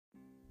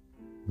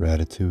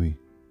Ratatouille.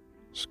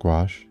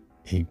 Squash,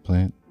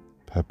 eggplant,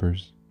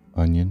 peppers,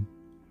 onion.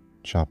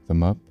 Chop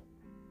them up.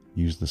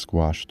 Use the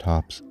squash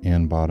tops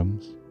and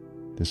bottoms.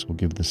 This will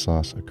give the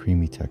sauce a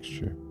creamy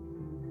texture.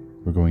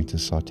 We're going to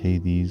saute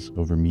these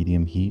over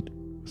medium heat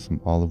with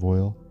some olive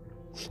oil,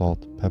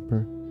 salt,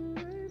 pepper,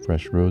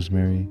 fresh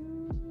rosemary.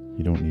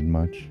 You don't need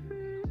much.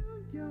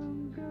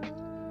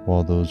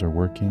 While those are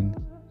working,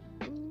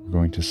 we're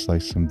going to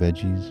slice some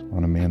veggies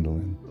on a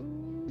mandolin.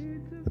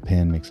 The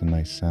pan makes a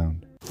nice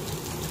sound.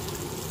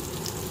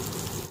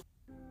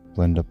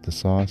 Blend up the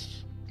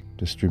sauce,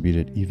 distribute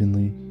it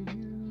evenly,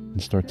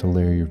 and start to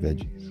layer your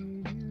veggies.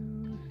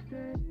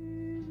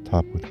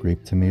 Top with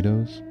grape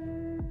tomatoes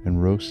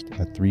and roast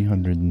at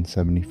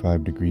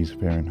 375 degrees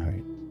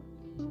Fahrenheit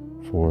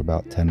for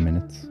about 10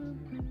 minutes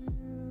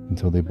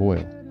until they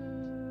boil.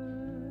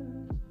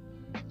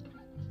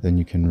 Then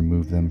you can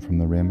remove them from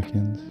the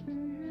ramekins,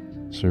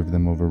 serve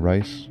them over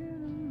rice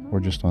or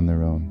just on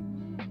their own.